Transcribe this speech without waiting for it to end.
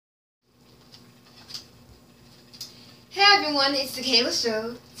Hi everyone, it's the Kayla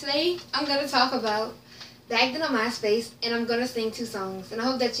Show. Today I'm going to talk about back then on MySpace, and I'm going to sing 2 songs, and I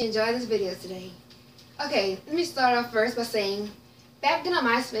hope that you enjoy this video today. Okay, let me start off first by saying back then on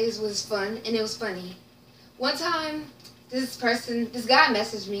MySpace was fun and it was funny. One time this guy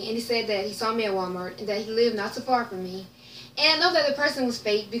messaged me and he said that he saw me at Walmart and that he lived not too far from me. And I know that the person was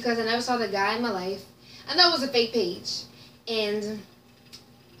fake because I never saw the guy in my life. I know it was a fake page. And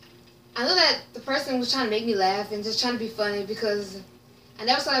I know that the person was trying to make me laugh and just trying to be funny because I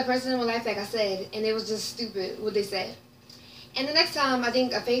never saw that person in my life, like I said, and it was just stupid what they said. And the next time I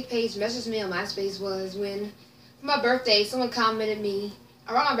think a fake page messaged me on MySpace was when, for my birthday, someone commented me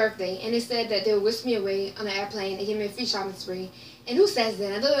around my birthday and they said that they would whisk me away on an airplane and give me a free shopping spree. And who says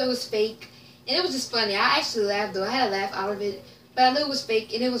that? I thought it was fake and it was just funny. I actually laughed though. I had a laugh out of it, but I knew it was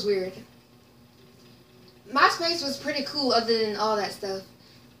fake and it was weird. MySpace was pretty cool other than all that stuff.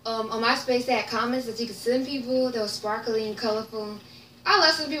 On MySpace they had comments that you could send people that were sparkly and colorful. I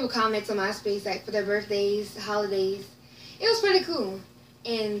love sending people comments on MySpace, like for their birthdays, holidays. It was pretty cool.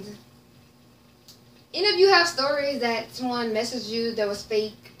 And any of you have stories that someone messaged you that was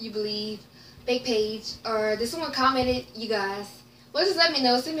fake, you believe, fake page, or did someone commented you guys? Well, just let me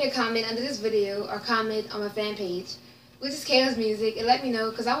know. Send me a comment under this video or comment on my fan page, which is Kayla's Music, and let me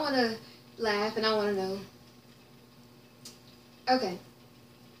know because I want to laugh and I want to know. Okay.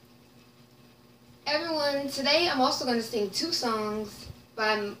 Everyone, today I'm also going to sing 2 songs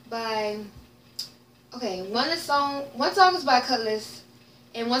one song is by Cutlass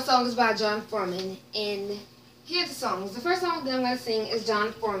and one song is by John Foreman. And here are the songs. The first song that I'm going to sing is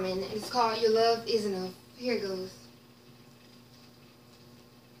John Foreman. It's called Your Love Is Enough. Here it goes.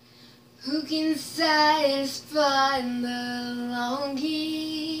 Who can satisfy the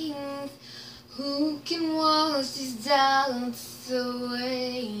longings? Who can wash these doubts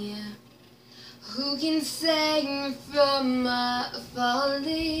away? Who can save me from my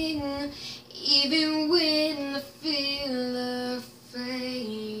falling, even when I feel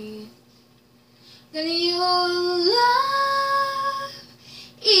afraid? That your love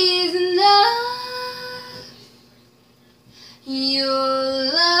is enough.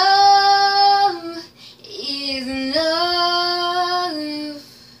 Your love is enough.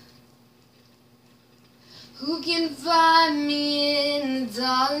 Who can find me in the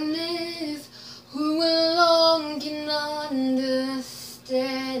darkness? Who alone can understand?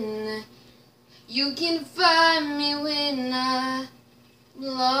 You can find me when I'm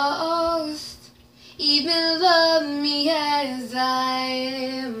lost. Even love me as I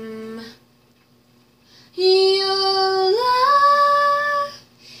am. Your love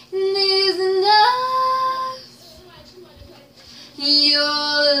is enough.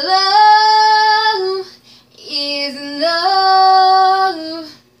 Your love is enough.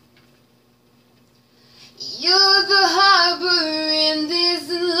 You're the harbor in this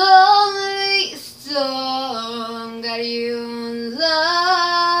lonely storm. God, your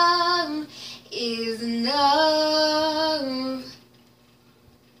love is enough.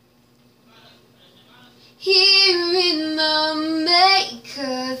 Here in the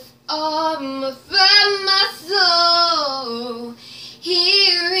Maker's arm, I find my soul.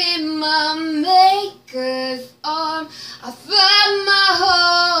 Here in my Maker's arm, I find my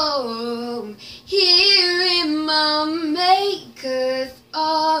home. Here in my Maker's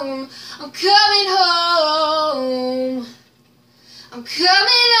arm, I'm coming home. I'm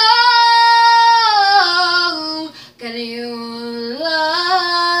coming home. God, your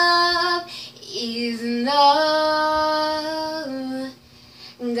love is enough.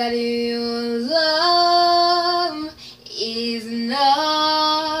 God, your love is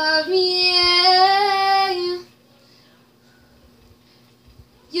enough. Yeah.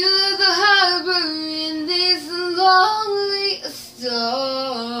 You're the harbor in this lonely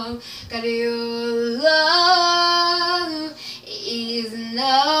storm. God, your love is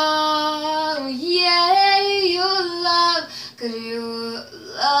enough. Yeah, your love. God, your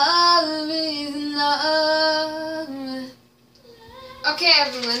love is enough. Okay,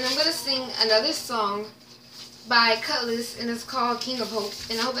 everyone, I'm going to sing another song by Cutlass, and it's called King of Hope.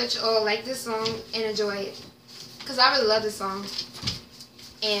 And I hope that you all like this song and enjoy it, because I really love this song.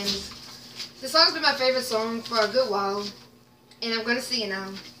 And this song's been my favorite song for a good while, and I'm going to sing it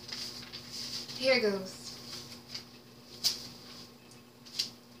now. Here it goes.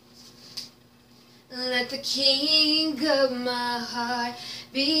 Let the king of my heart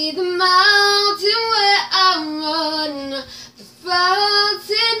be the mountain where I run, the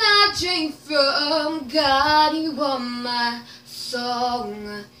fountain I drink from. God, you are my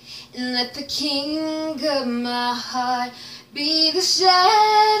song. And let the king of my heart be the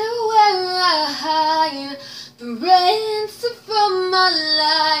shadow where I hide, the rain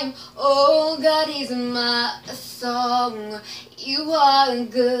life. Oh, God is my song. You are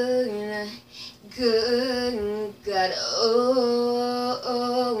good, good, God.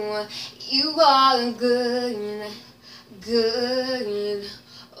 Oh, you are good, good.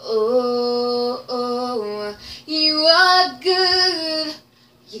 Oh, you are good.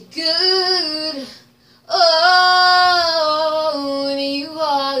 You're good. Oh, and you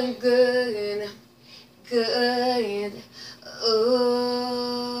are good, good.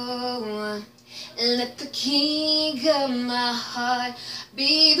 Oh, let the King of my heart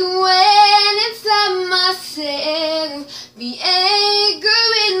be the wind inside myself, be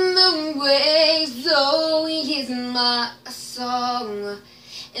anchor in the waves. Oh, he is my song.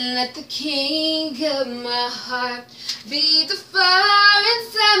 And let the King of my heart be the fire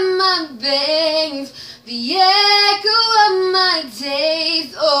inside my veins, the echo of my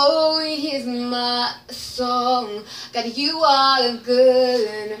days. Oh, here's my song. God, you are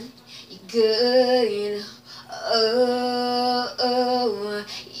good, you're good. Oh,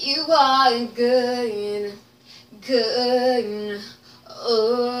 you are good, good.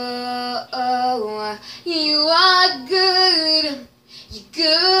 Oh, you are good. You're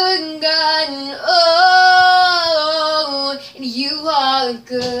good, God. Oh, and you are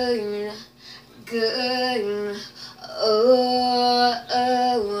good, good. Oh,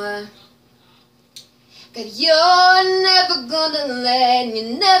 God, you're never gonna let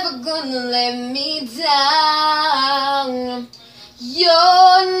me down.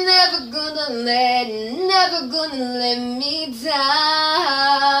 You're never gonna let me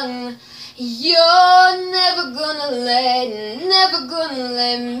down. You're never gonna let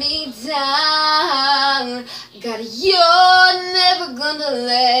me down. God, you're never gonna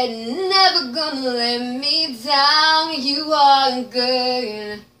let me down. You are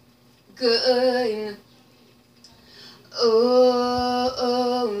good, good.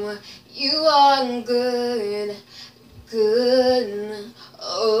 Oh, you are good, good.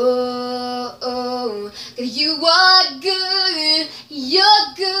 Oh, God, you are good,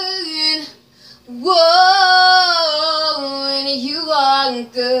 you're good. Whoa, and you are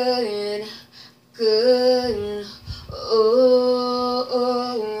good, good.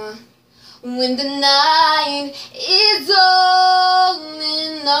 Oh, when the night is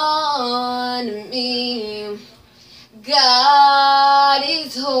holding on me, God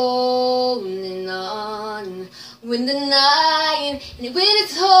is holding on. When the night, and when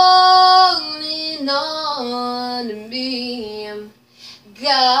it's holding on to me,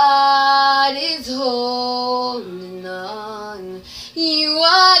 God is holding on. You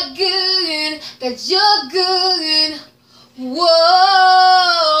are good, that you're good. Whoa,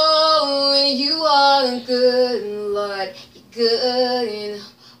 you are good, Lord. You're good.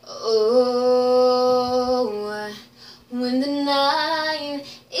 Oh, when the night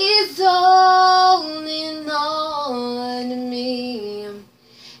is holding on to me,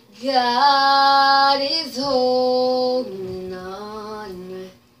 God is holding on.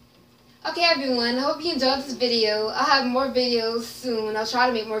 Okay, everyone, I hope you enjoyed this video. I'll have more videos soon. I'll try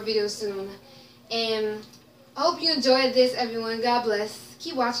to make more videos soon. And I hope you enjoyed this, everyone. God bless.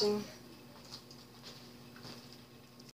 Keep watching.